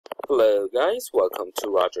Hello guys, welcome to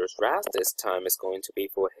Roger's Wrath. This time is going to be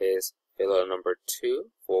for his filler number 2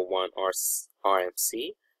 for 1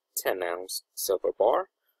 RMC 10 ounce silver bar.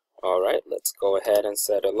 Alright, let's go ahead and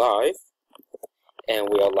set it live. And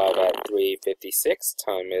we are live at 3:56.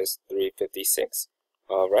 Time is 3:56.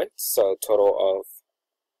 Alright, so total of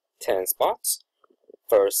 10 spots.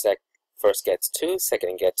 First gets 2,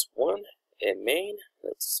 second gets 1 in main.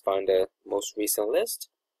 Let's find the most recent list.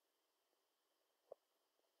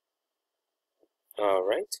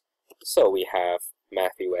 Alright, so we have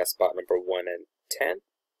Matthew at spot number 1 and 10.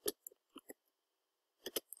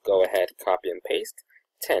 Go ahead, copy and paste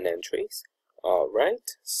 10 entries.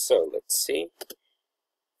 Alright, so let's see.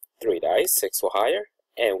 3 dice, 6 or higher,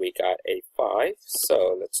 and we got a 5.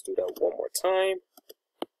 So let's do that one more time.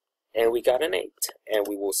 And we got an 8, and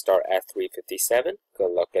we will start at 3:57.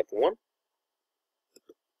 Good luck, everyone.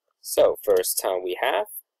 So first time we have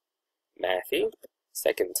Matthew,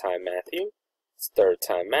 second time Matthew, third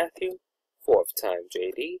time Matthew, fourth time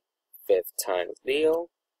JD, fifth time Leo,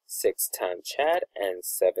 sixth time Chad, and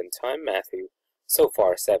seventh time Matthew. So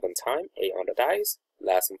far 7 time, 8 on the dice.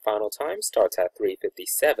 Last and final time starts at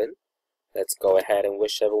 3:57. Let's go ahead and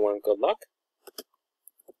wish everyone good luck.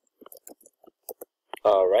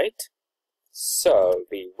 Alright, so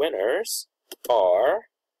the winners are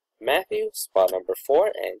Matthew, spot number 4,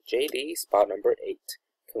 and JD, spot number 8.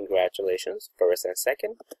 Congratulations, first and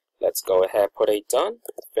second. Let's go ahead and put a done.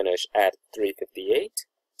 Finish at 3:58.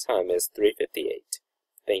 Time is 3:58.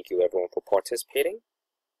 Thank you everyone for participating.